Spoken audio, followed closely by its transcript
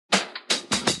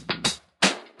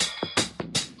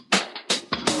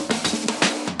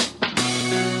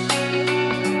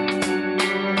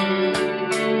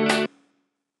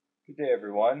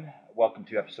everyone. Welcome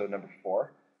to episode number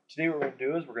 4. Today what we're going to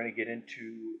do is we're going to get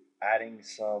into adding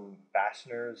some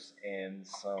fasteners and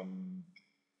some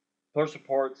pillar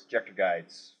supports, ejector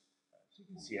guides. So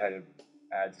you can see how to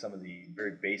add some of the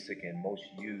very basic and most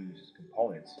used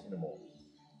components in a mold.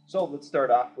 So let's start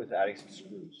off with adding some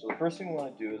screws. So the first thing we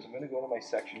want to do is I'm going to go to my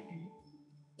section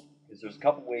B, because there's a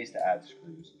couple ways to add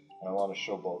screws, and I want to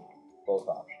show both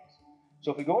options.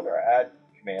 So if we go into our add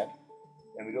command,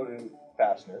 and we go to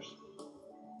fasteners,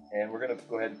 and we're going to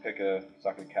go ahead and pick a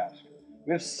socket cap screw.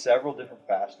 We have several different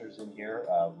fasteners in here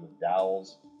with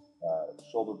dowels,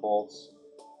 shoulder bolts,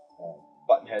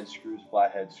 button head screws,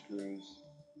 flat head screws.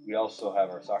 We also have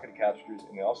our socket cap screws,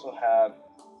 and we also have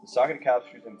the socket cap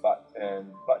screws and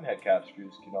button head cap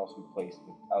screws can also be placed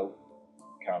without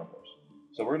counterbores.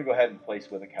 So we're going to go ahead and place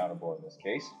with a counterbore in this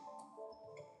case.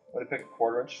 I'm going to pick a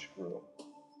 1/4 inch screw.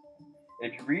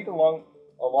 And if you read along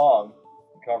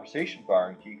the conversation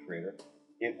bar in Key Creator,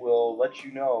 it will let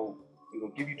you know, it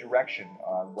will give you direction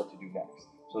on what to do next.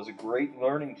 So it's a great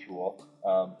learning tool,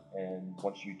 and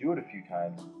once you do it a few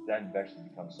times, then eventually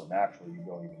becomes so natural you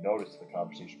don't even notice the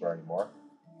conversation bar anymore.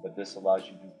 But this allows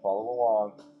you to follow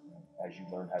along as you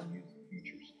learn how to use the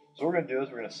features. So what we're going to do is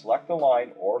we're going to select the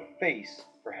line or face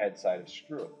for head side of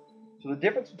screw. So the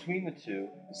difference between the two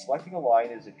is selecting a line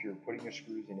is if you're putting your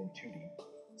screws in 2D.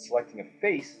 Selecting a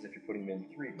face is if you're putting them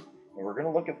in 3D. And we're going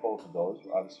to look at both of those.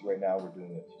 Obviously right now we're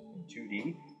doing it in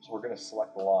 2D, so we're going to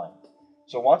select the line.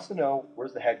 So it wants to know,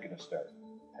 where's the head going to start?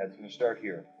 The head's going to start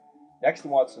here. Next it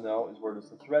wants to know is, where does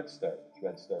the thread start? The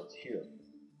thread starts here.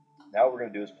 Now what we're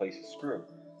going to do is place a screw.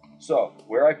 So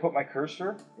where I put my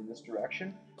cursor in this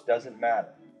direction doesn't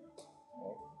matter.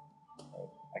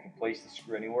 I can place the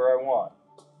screw anywhere I want.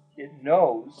 It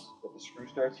knows that the screw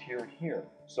starts here and here.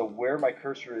 So where my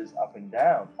cursor is up and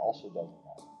down also doesn't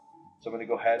matter. So I'm going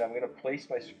to go ahead, I'm going to place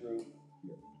my screw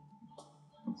here.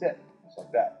 That's it, just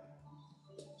like that.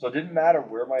 So it didn't matter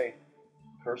where my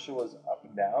cursor was up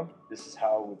and down, this is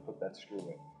how I would put that screw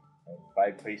in. If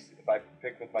I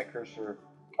pick with my cursor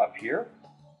up here,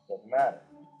 it doesn't matter.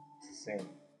 It's the same.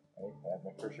 Right? If I have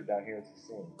my cursor down here, it's the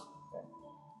same. Okay?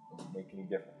 It doesn't make any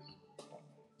difference.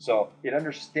 So it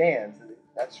understands that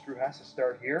that screw has to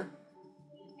start here,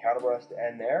 the counterbore has to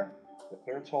end there, the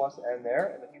clearance hole has to end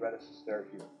there, and the thread has to start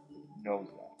here. It knows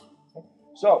that. Okay?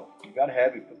 So we've got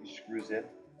ahead, we put these screws in,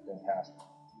 fantastic.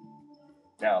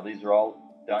 Now these are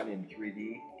all done in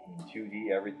 3D, in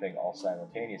 2D, everything all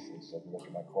simultaneously. So if you look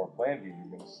at my core plan view,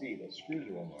 you're going to see those screws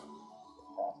are in there.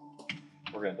 Fantastic.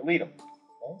 We're going to delete them.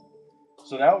 Okay?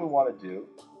 So now what we want to do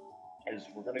is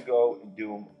we're going to go and do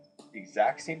them the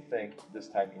exact same thing, this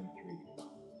time in 3D.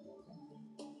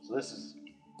 So this is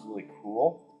really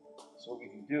cool. So what we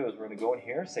can do is we're going to go in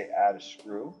here, say add a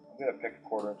screw. I'm going to pick a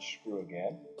 1/4 inch screw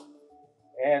again.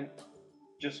 And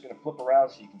just going to flip around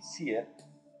so you can see it.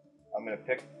 I'm going to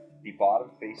pick the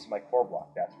bottom face of my core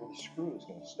block. That's where the screw is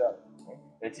going to start. Okay?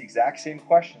 It's the exact same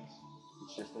questions.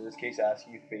 It's just in this case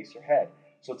asking you face or head.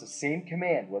 So it's the same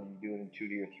command whether you do it in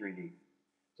 2D or 3D.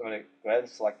 So I'm going to go ahead and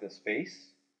select this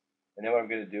face. And then what I'm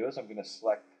going to do is I'm going to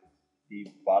select the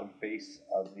bottom face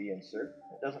of the insert.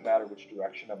 It doesn't matter which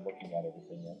direction I'm looking at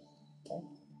everything in. Okay?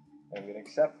 And I'm going to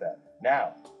accept that.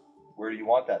 Now, where do you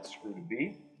want that screw to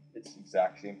be? It's the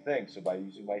exact same thing. So by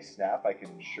using my snap, I can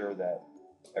ensure that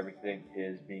everything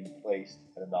is being placed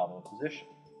in a nominal position.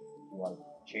 Do you want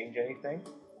to change anything?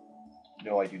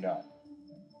 No, I do not.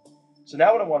 So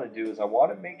now what I want to do is I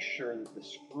want to make sure that the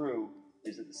screw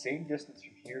is at the same distance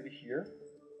from here to here.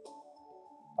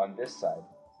 On this side,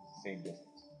 it's the same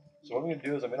distance. So what I'm going to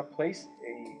do is I'm going to place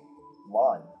a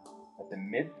line at the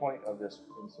midpoint of this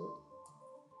insert,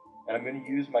 and I'm going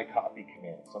to use my copy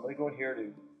command. So I'm going to go in here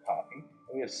to copy,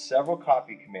 and we have several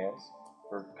copy commands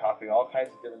for copying all kinds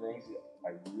of different things.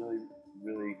 I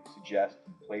really suggest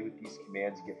you play with these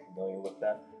commands and get familiar with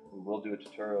them. We will do a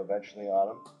tutorial eventually on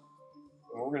them.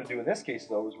 And what we're going to do in this case,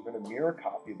 though, is we're going to mirror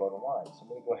copy about a line. So I'm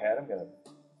going to go ahead, I'm going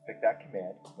to pick that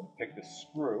command, I'm going to pick the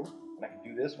screw, and I can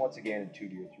do this once again in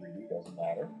 2D or 3D, doesn't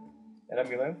matter. And I'm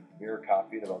going to mirror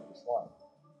copy it about this line,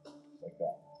 like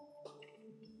that.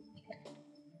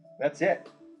 That's it.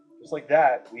 Just like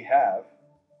that, we have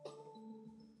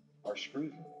our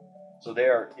screws in. So they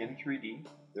are in 3D,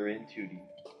 they're in 2D,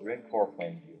 they're in core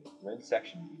plane view, they're in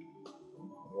section B.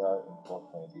 They are in core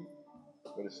plane view.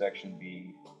 Go to section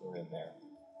B, they're in there.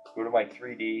 Go to my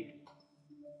 3D,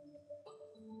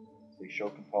 say show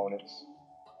components.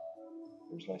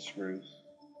 There's my screws.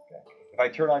 Okay. If I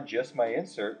turn on just my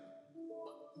insert,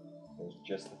 there's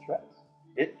just the threads.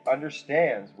 It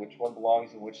understands which one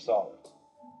belongs in which solid.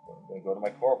 I'm going to go to my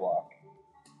core block.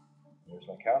 There's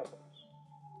my counterbores.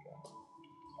 Okay.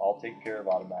 All taken care of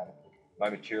automatically. My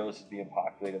material list is being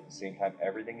populated at the same time.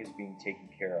 Everything is being taken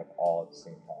care of all at the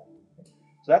same time.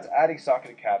 So that's adding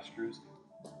socketed cap screws.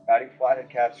 Adding flathead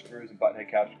cap screws and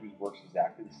buttonhead cap screws works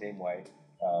exactly the same way.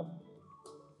 You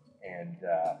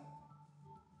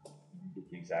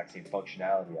get the exact same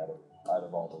functionality out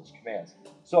of all those commands.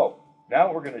 So now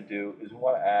what we're going to do is we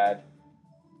want to add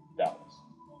dowels.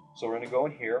 So we're going to go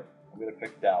in here. I'm going to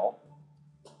pick dowel.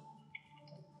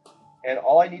 And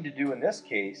all I need to do in this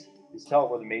case is tell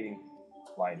it where the mating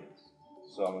line is.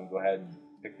 So I'm going to go ahead and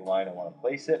pick the line I want to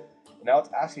place it. And now it's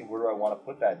asking where do I want to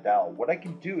put that dowel. What I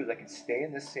can do is I can stay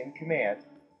in this same command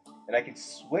and I can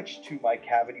switch to my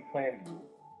cavity plan view,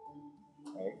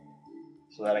 right?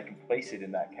 So that I can place it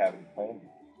in that cavity plan view.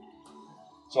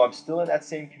 So I'm still in that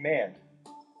same command.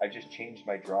 I just changed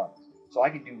my drawings. So I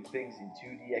can do things in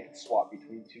 2D. I can swap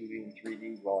between 2D and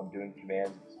 3D while I'm doing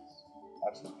commands. It's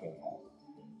absolutely fantastic.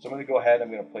 So I'm going to go ahead.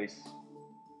 I'm going to place,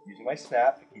 using my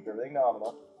snap to keep everything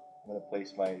nominal, I'm going to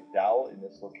place my dowel in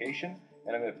this location,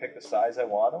 and I'm going to pick the size I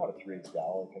want. I want a 3/8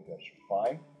 dowel. I think that should be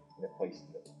fine. And it places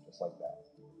it just like that.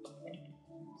 And you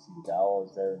can see the dowel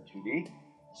is there in 2D.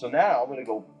 So now I'm going to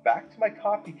go back to my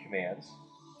copy commands,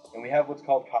 and we have what's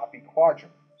called copy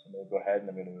quadrant. So I'm going to go ahead and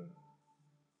I'm going to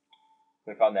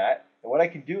click on that. And what I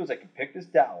can do is I can pick this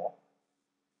dowel,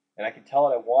 and I can tell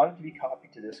it I want it to be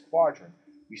copied to this quadrant.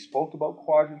 We spoke about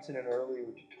quadrants in an earlier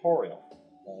tutorial.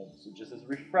 So just as a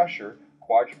refresher,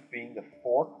 quadrant being the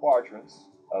 4 quadrants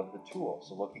of the tool.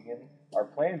 So looking in our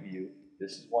plan view,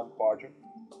 this is one quadrant,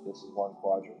 this is one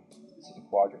quadrant, this is a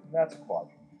quadrant, and that's a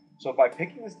quadrant. So by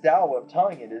picking this dowel, what I'm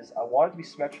telling it is I want it to be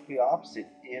symmetrically opposite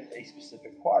in a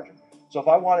specific quadrant. So if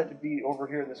I want it to be over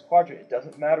here in this quadrant, it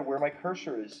doesn't matter where my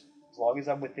cursor is as long as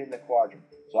I'm within the quadrant.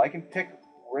 So I can pick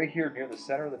right here near the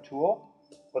center of the tool,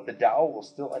 but the dowel will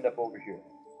still end up over here.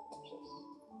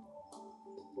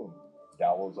 Boom,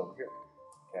 dowel is over here.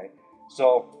 Okay,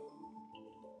 so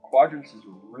quadrants is a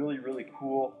really, really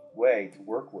cool way to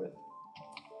work with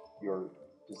your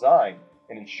design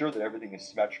and ensure that everything is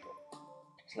symmetrical.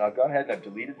 So now I've gone ahead and I've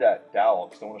deleted that dowel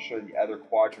because I want to show you the other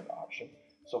quadrant option.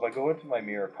 So if I go into my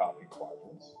mirror copy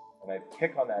quadrants and I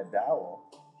pick on that dowel,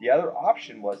 the other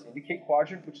option was indicate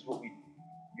quadrant, which is what we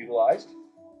utilized,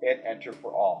 and enter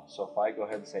for all. So if I go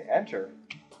ahead and say enter,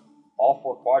 all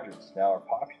 4 quadrants now are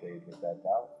populated with that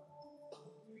dowel.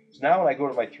 So now when I go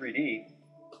to my 3D,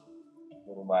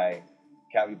 go to my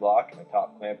cavity block and my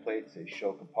top clamp plate, say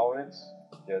show components,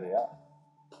 there they are.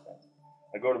 Okay.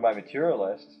 I go to my material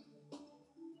list,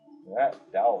 and that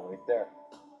dowel right there.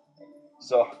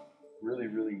 So really,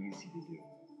 really easy to do.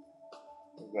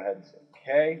 I'll go ahead and say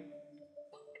OK,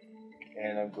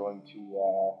 and I'm going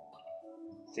to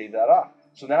save that off.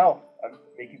 So now I'm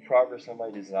making progress on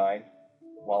my design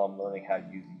while I'm learning how to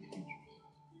use these features.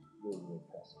 Really, really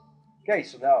impressive. Okay,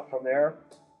 so now from there,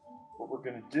 what we're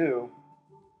going to do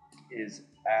is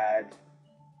add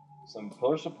some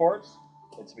pillar supports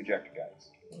and some ejector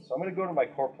guides. So I'm going to go to my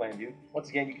core plan view. Once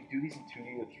again, you can do these in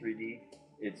 2D or 3D.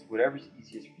 It's whatever's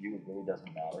easiest for you. It really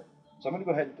doesn't matter. So I'm going to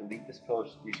go ahead and delete these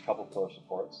couple pillar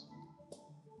supports.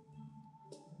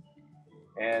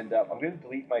 And I'm going to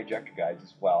delete my ejector guides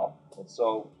as well. And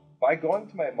so by going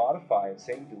to my modify and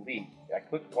saying delete, I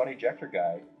click one ejector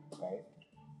guide, right?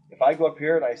 If I go up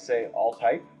here and I say all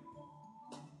type,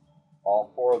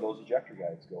 all 4 of those ejector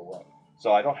guides go away.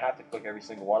 So I don't have to click every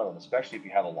single one of them, especially if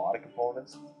you have a lot of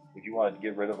components. If you wanted to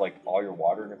get rid of like all your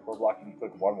water in your core block, you can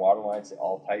click one water line, say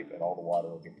all type, and all the water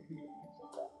will get deleted. Things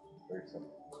like that. Very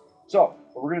simple. So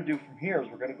what we're going to do from here is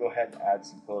we're going to go ahead and add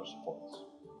some pillar supports.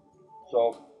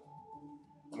 So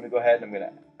I'm going to go ahead and I'm going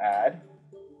to add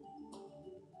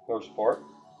pillar support.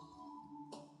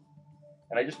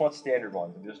 And I just want standard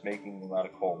ones. I'm just making them out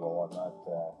of cold roll.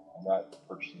 I'm not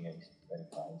purchasing any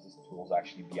kinds. This tool is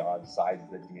actually beyond sizes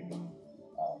that DME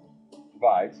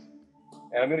provides.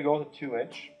 And I'm going to go with a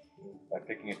 2-inch. By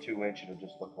picking a 2-inch, it'll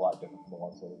just look a lot different from the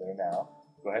ones that are there now.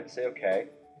 Go ahead and say OK.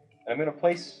 And I'm going to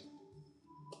place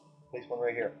one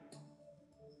right here.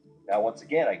 Now, once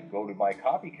again, I can go to my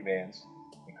copy commands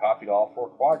and copy to all 4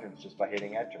 quadrants just by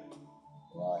hitting enter.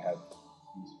 Now I have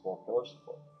these 4 pillar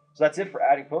supports. So that's it for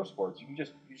adding pillar supports. You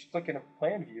just click in a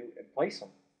plan view and place them,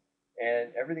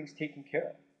 and everything's taken care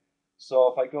of.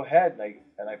 So if I go ahead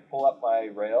and I pull up my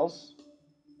rails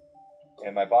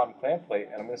and my bottom clamp plate,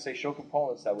 and I'm going to say show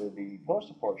components, that way the pillar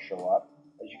supports show up.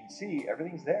 As you can see,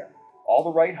 everything's there. All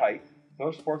the right height,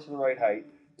 pillar supports are the right height,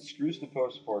 the screws to the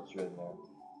pillar supports are in there,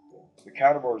 the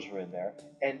counterbores are in there,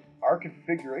 and our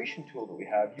configuration tool that we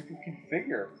have, you can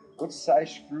configure which size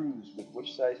screws with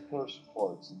which size pillar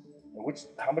supports, and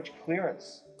how much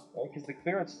clearance, right? Because the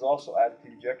clearance is also added to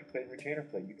the ejector plate and retainer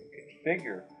plate. You can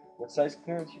configure what size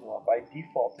clearance you want. By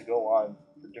default, to go on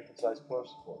for different size pillar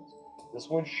supports. This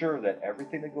will ensure that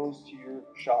everything that goes to your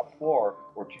shop floor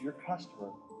or to your customer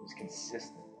is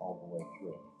consistent all the way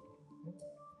through.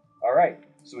 All right,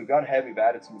 so we've gone ahead. We've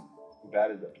added some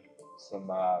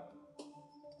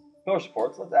pillar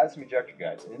supports. Let's add some ejector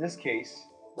guides. In this case,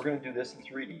 we're going to do this in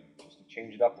 3D just to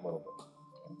change it up a little bit.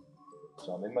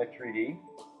 So I'm in my 3D,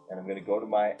 and I'm going to go to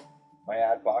my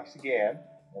add box again,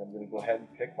 and I'm going to go ahead and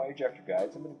pick my ejector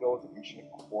guides. I'm going to go with an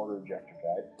 1.25" ejector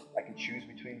guide. I can choose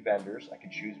between vendors. I can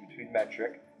choose between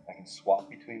metric. I can swap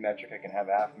between metric. I can have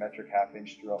half metric, half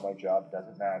inch throughout my job. It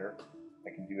doesn't matter. I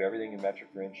can do everything in metric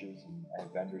or inches, and I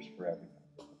have vendors for everything.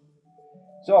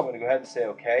 So I'm going to go ahead and say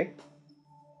OK.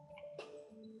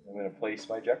 I'm going to place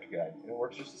my ejector guide. And it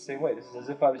works just the same way. This is as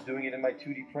if I was doing it in my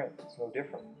 2D print. It's no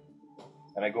different.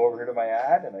 And I go over here to my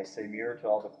add, and I say mirror to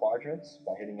all the quadrants.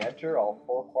 By hitting enter, all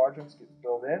 4 quadrants get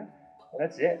filled in. And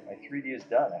that's it. My 3D is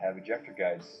done. I have ejector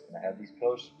guides, and I have these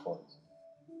pillar supports.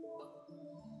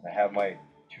 I have my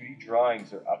 2D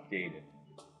drawings are updated.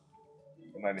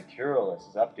 And my material list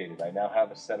is updated. I now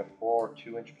have a set of 4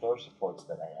 2-inch pillar supports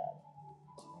that I add.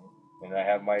 And I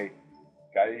have my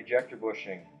guided ejector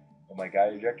bushing and my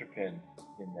guided ejector pin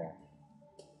in there.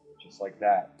 Just like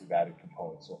that, we've added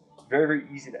components. So very, very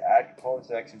easy to add components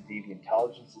in XMD. The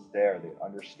intelligence is there. It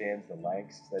understands the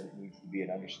lengths that it needs to be. It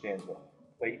understands what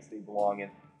plates they belong in,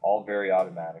 all very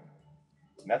automatic.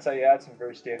 And that's how you add some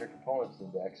very standard components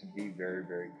into XMD very,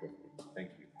 very quickly.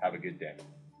 Thank you. Have a good day.